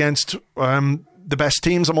competitive against the best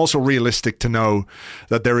teams. I'm also realistic to know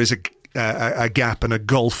that there is a gap and a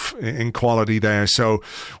gulf in quality there. So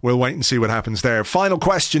we'll wait and see what happens there. Final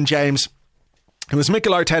question, James. It was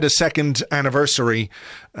Mikel Arteta's second anniversary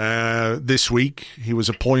this week. He was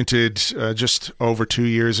appointed just over 2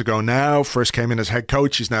 years ago now. First came in as head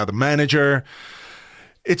coach. He's now the manager.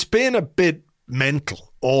 It's been a bit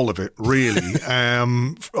mental, all of it, really.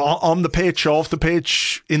 On the pitch, off the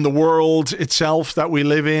pitch, in the world itself that we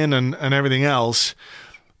live in and everything else.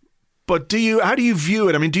 But how do you view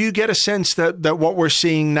it? I mean, do you get a sense that what we're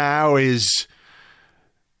seeing now is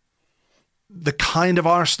the kind of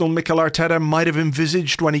Arsenal Mikel Arteta might have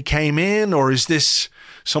envisaged when he came in? Or is this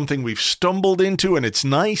something we've stumbled into and it's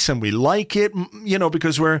nice and we like it,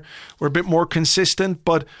 because we're a bit more consistent?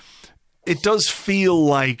 But it does feel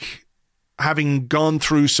like, having gone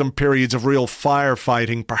through some periods of real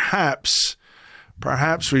firefighting, perhaps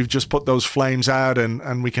we've just put those flames out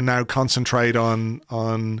and we can now concentrate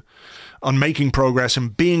on making progress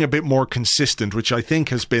and being a bit more consistent, which I think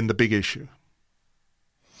has been the big issue.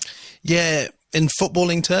 Yeah, in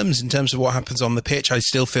footballing terms, in terms of what happens on the pitch, I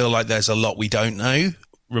still feel like there's a lot we don't know.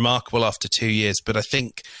 Remarkable after 2 years, but I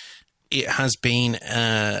think it has been,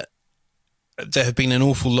 there have been an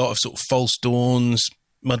awful lot of sort of false dawns,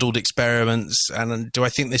 muddled experiments, and do I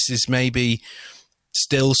think this is maybe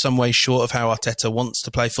still some way short of how Arteta wants to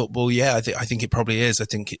play football? Yeah, I think it probably is. I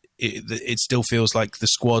think it still feels like the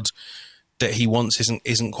squad that he wants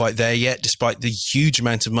isn't quite there yet, despite the huge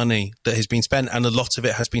amount of money that has been spent, and a lot of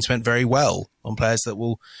it has been spent very well on players that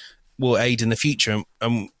will aid in the future.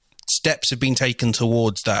 And steps have been taken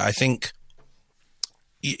towards that. I think,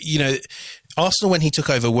 Arsenal, when he took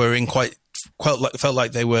over, were in felt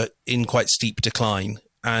like they were in quite steep decline.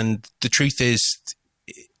 And the truth is,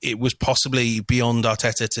 it was possibly beyond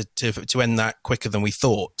Arteta to end that quicker than we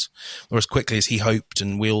thought, or as quickly as he hoped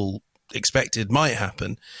and we all expected might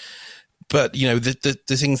happen. But,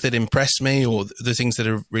 the things that impress me, or the things that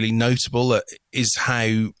are really notable, is how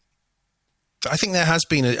I think there has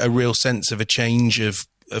been a real sense of a change of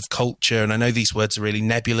culture. And I know these words are really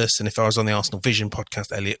nebulous. And if I was on the Arsenal Vision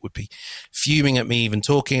podcast, Elliot would be fuming at me even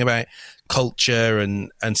talking about culture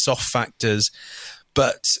and soft factors.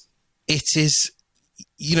 But it is,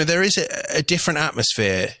 there is a different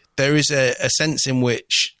atmosphere. There is a sense in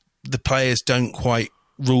which the players don't quite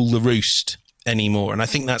rule the roost anymore. And I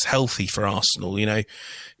think that's healthy for Arsenal.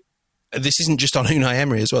 This isn't just on Unai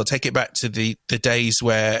Emery as well. Take it back to the days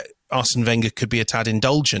where Arsene Wenger could be a tad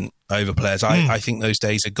indulgent over players. I think those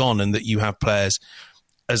days are gone, and that you have players,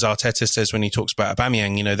 as Arteta says when he talks about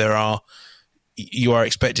Aubameyang, you are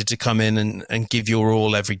expected to come in and give your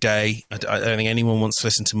all every day. I don't think anyone wants to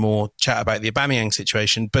listen to more chat about the Aubameyang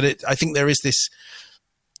situation, but I think there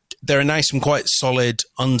are now some quite solid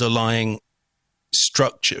underlying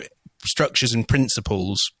structures and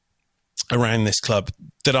principles around this club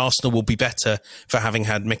that Arsenal will be better for having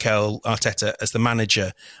had Mikel Arteta as the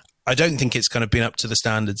manager. I don't think it's kind of been up to the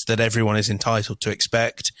standards that everyone is entitled to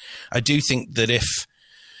expect. I do think that if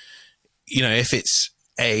it's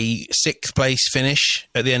a sixth place finish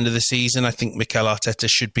at the end of the season, I think Mikel Arteta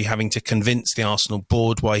should be having to convince the Arsenal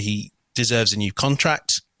board why he deserves a new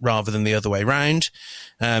contract rather than the other way round.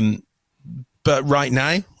 But right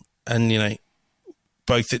now, and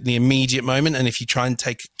both at the immediate moment, and if you try and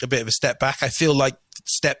take a bit of a step back, I feel like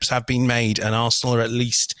steps have been made, and Arsenal are at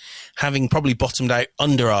least, having probably bottomed out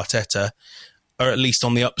under Arteta, are at least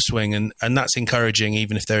on the upswing, and that's encouraging,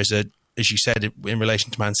 even if there is as you said, in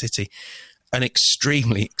relation to Man City, an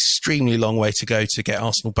extremely, extremely long way to go to get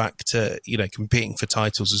Arsenal back to, competing for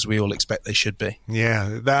titles as we all expect they should be.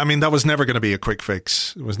 Yeah, that was never going to be a quick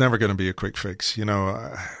fix. It was never going to be a quick fix.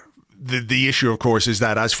 The issue, of course, is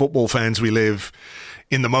that as football fans, we live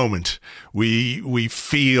in the moment. We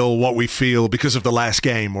feel what we feel because of the last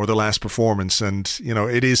game or the last performance. And,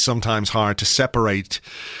 it is sometimes hard to separate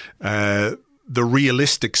the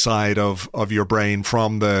realistic side of your brain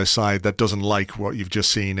from the side that doesn't like what you've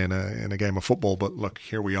just seen in a game of football. But look,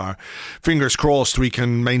 here we are. Fingers crossed we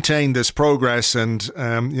can maintain this progress, and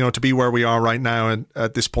to be where we are right now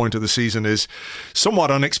at this point of the season is somewhat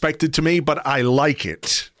unexpected to me, but I like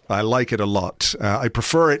it. I like it a lot. I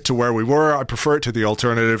prefer it to where we were. I prefer it to the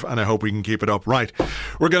alternative, and I hope we can keep it up. Right.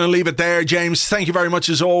 We're going to leave it there. James, thank you very much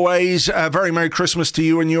as always. Very Merry Christmas to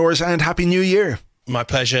you and yours, and Happy New Year. My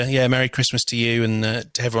pleasure. Yeah, Merry Christmas to you and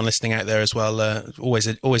to everyone listening out there as well. Always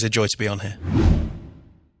a joy to be on here.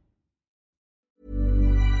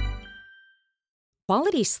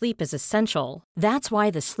 Quality sleep is essential. That's why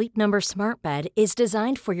the Sleep Number Smart Bed is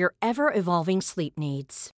designed for your ever-evolving sleep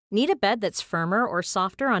needs. Need a bed that's firmer or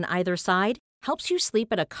softer on either side? Helps you sleep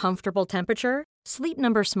at a comfortable temperature? Sleep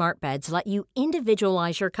Number Smart Beds let you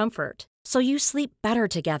individualize your comfort, so you sleep better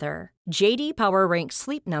together. J.D. Power ranks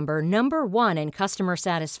Sleep Number number 1 in customer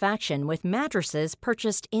satisfaction with mattresses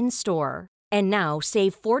purchased in-store. And now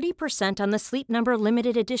save 40% on the Sleep Number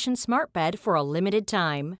limited edition smart bed for a limited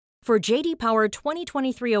time. For JD Power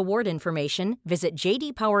 2023 award information, visit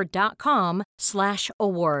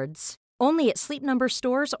jdpower.com/awards. Only at Sleep Number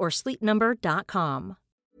stores or sleepnumber.com.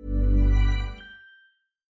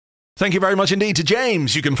 Thank you very much indeed to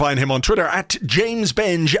James. You can find him on Twitter at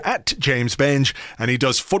JamesBenge, and he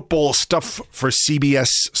does football stuff for CBS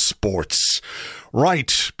Sports.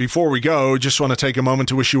 Right, before we go, just want to take a moment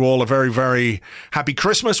to wish you all a very, very happy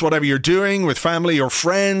Christmas, whatever you're doing with family or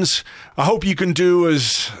friends. I hope you can do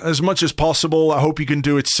as much as possible. I hope you can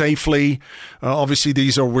do it safely. Obviously,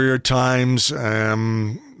 these are weird times.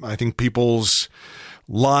 I think people's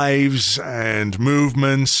lives and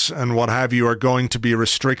movements and what have you are going to be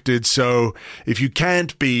restricted. So if you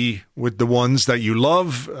can't be with the ones that you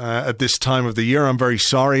love at this time of the year, I'm very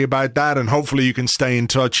sorry about that, and hopefully you can stay in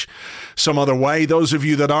touch some other way. Those of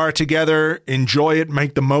you that are together, enjoy it,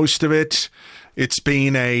 make the most of it. It's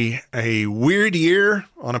been a weird year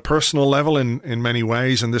on a personal level in many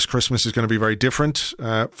ways, and this Christmas is going to be very different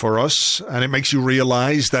for us. And it makes you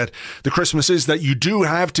realize that the Christmases that you do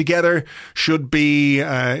have together should be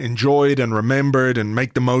enjoyed and remembered, and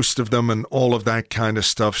make the most of them and all of that kind of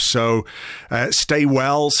stuff. So stay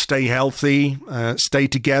well, stay healthy, stay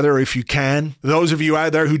together if you can. Those of you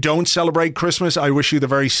out there who don't celebrate Christmas, I wish you the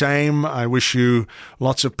very same. I wish you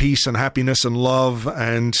lots of peace and happiness and love.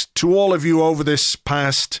 And to all of you over this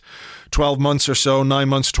past 12 months or so, 9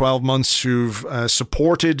 months, 12 months, who've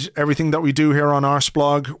supported everything that we do here on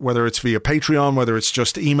Arsblog, whether it's via Patreon, whether it's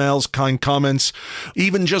just emails, kind comments,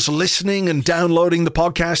 even just listening and downloading the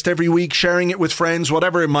podcast every week, sharing it with friends,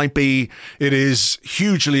 whatever it might be, it is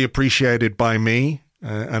hugely appreciated by me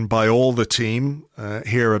and by all the team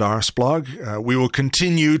here at Arsblog. We will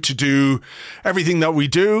continue to do everything that we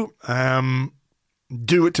do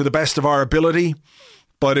it to the best of our ability.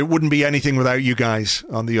 But it wouldn't be anything without you guys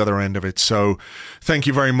on the other end of it. So thank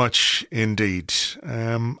you very much indeed.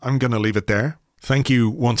 I'm going to leave it there. Thank you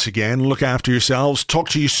once again. Look after yourselves. Talk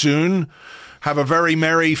to you soon. Have a very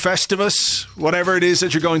merry Festivus. Whatever it is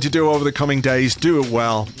that you're going to do over the coming days, do it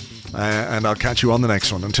well. And I'll catch you on the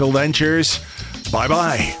next one. Until then, cheers.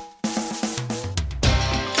 Bye-bye.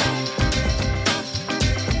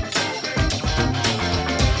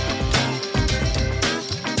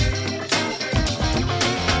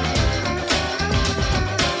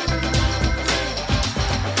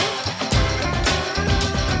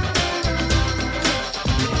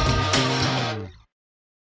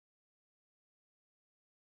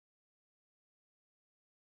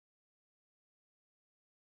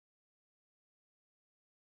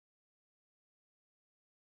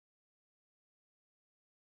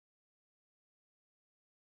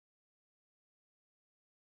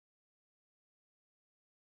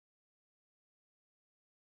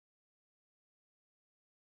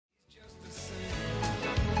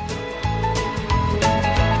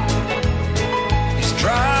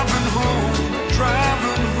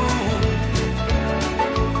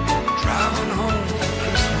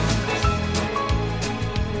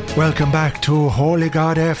 Welcome back to Holy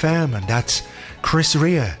God FM, and that's Chris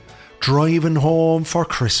Rea, driving home for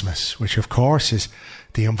Christmas, which of course is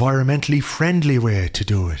the environmentally friendly way to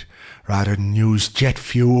do it, rather than use jet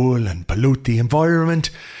fuel and pollute the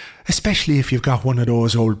environment, especially if you've got one of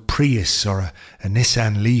those old Prius or a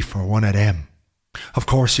Nissan Leaf or one of them. Of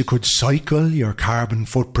course, you could cycle, your carbon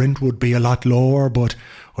footprint would be a lot lower, but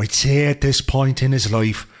I'd say at this point in his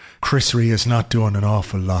life, Chris Rea is not doing an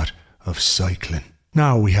awful lot of cycling.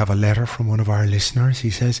 Now we have a letter from one of our listeners.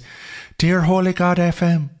 He says, "Dear Holy God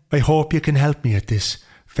FM, I hope you can help me at this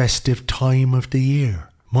festive time of the year.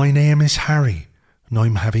 My name is Harry, and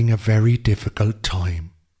I'm having a very difficult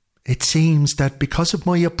time. It seems that because of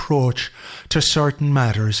my approach to certain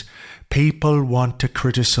matters, people want to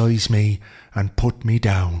criticise me and put me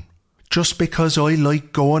down. Just because I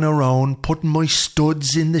like going around putting my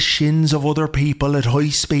studs in the shins of other people at high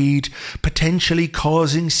speed, potentially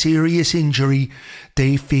causing serious injury,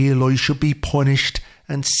 they feel I should be punished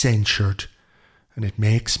and censured. And it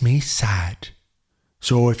makes me sad.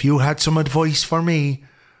 So if you had some advice for me,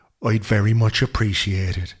 I'd very much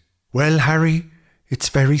appreciate it." Well, Harry, it's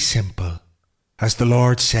very simple. As the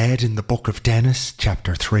Lord said in the book of Dennis,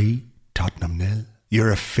 chapter 3, Tottenham 0,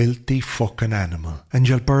 "You're a filthy fucking animal, and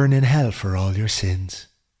you'll burn in hell for all your sins."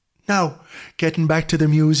 Now, getting back to the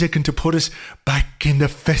music and to put us back in the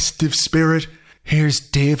festive spirit, here's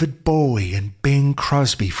David Bowie and Bing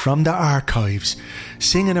Crosby from the archives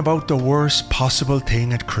singing about the worst possible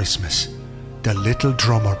thing at Christmas, the little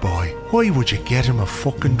drummer boy. Why would you get him a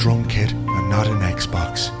fucking drum kit and not an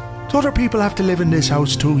Xbox? Other people have to live in this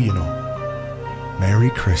house too, you know.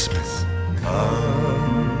 Merry Christmas.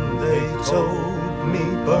 Come, they told me,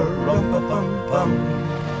 ba-rum-pa-pum-pum,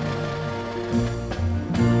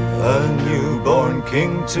 a newborn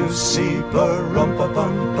king to see,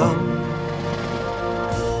 ba-rum-pa-pum-pum.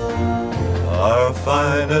 Our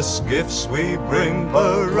finest gifts we bring,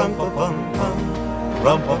 ba-rum-pa-pum-pum,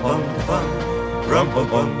 rum-pa-pum-pum,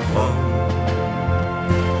 rum-pa-pum-pum.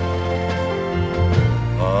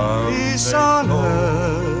 Peace on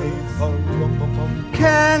earth,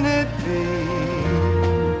 can it be?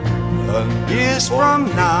 Years from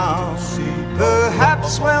now,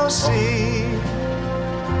 perhaps we'll see.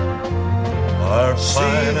 Our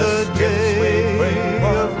see the day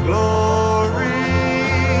of glory.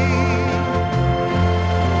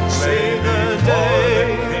 See the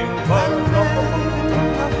day of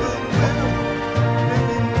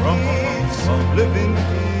live in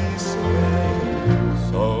peace,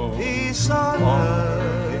 so peace on earth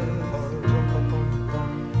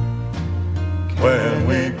when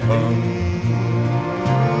we come.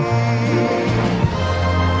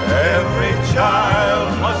 Every child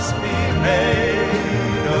must be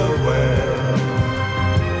made aware.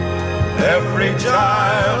 Every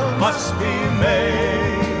child must be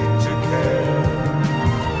made to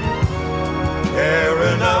care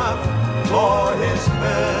enough for his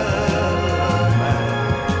fellow man,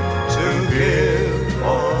 to give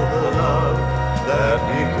all the love that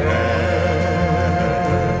he can.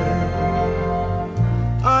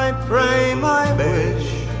 I pray my wish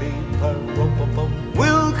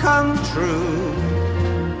will come true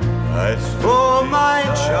for my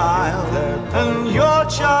child and your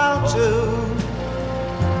child too.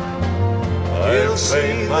 He'll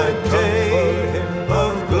see the day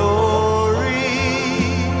of glory.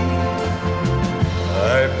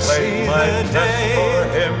 I see the day for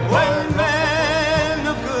him when men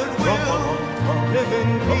of goodwill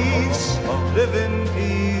live in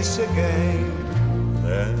peace again.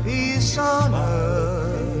 Peace on earth.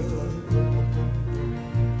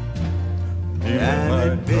 Can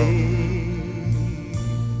it be?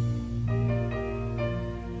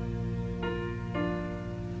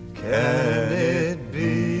 Can it be?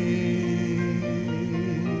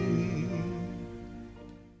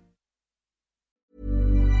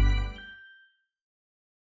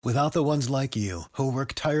 Without the ones like you, who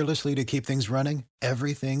work tirelessly to keep things running,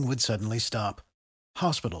 everything would suddenly stop.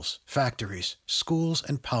 Hospitals, factories, schools,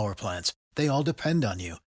 and power plants, they all depend on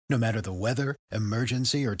you. No matter the weather,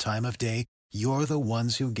 emergency, or time of day, you're the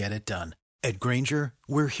ones who get it done. At Grainger,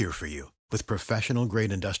 we're here for you with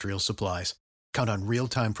professional-grade industrial supplies. Count on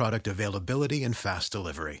real-time product availability and fast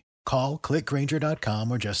delivery. Call, click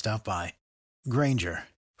Grainger.com, or just stop by. Grainger,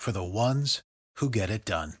 for the ones who get it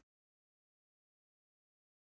done.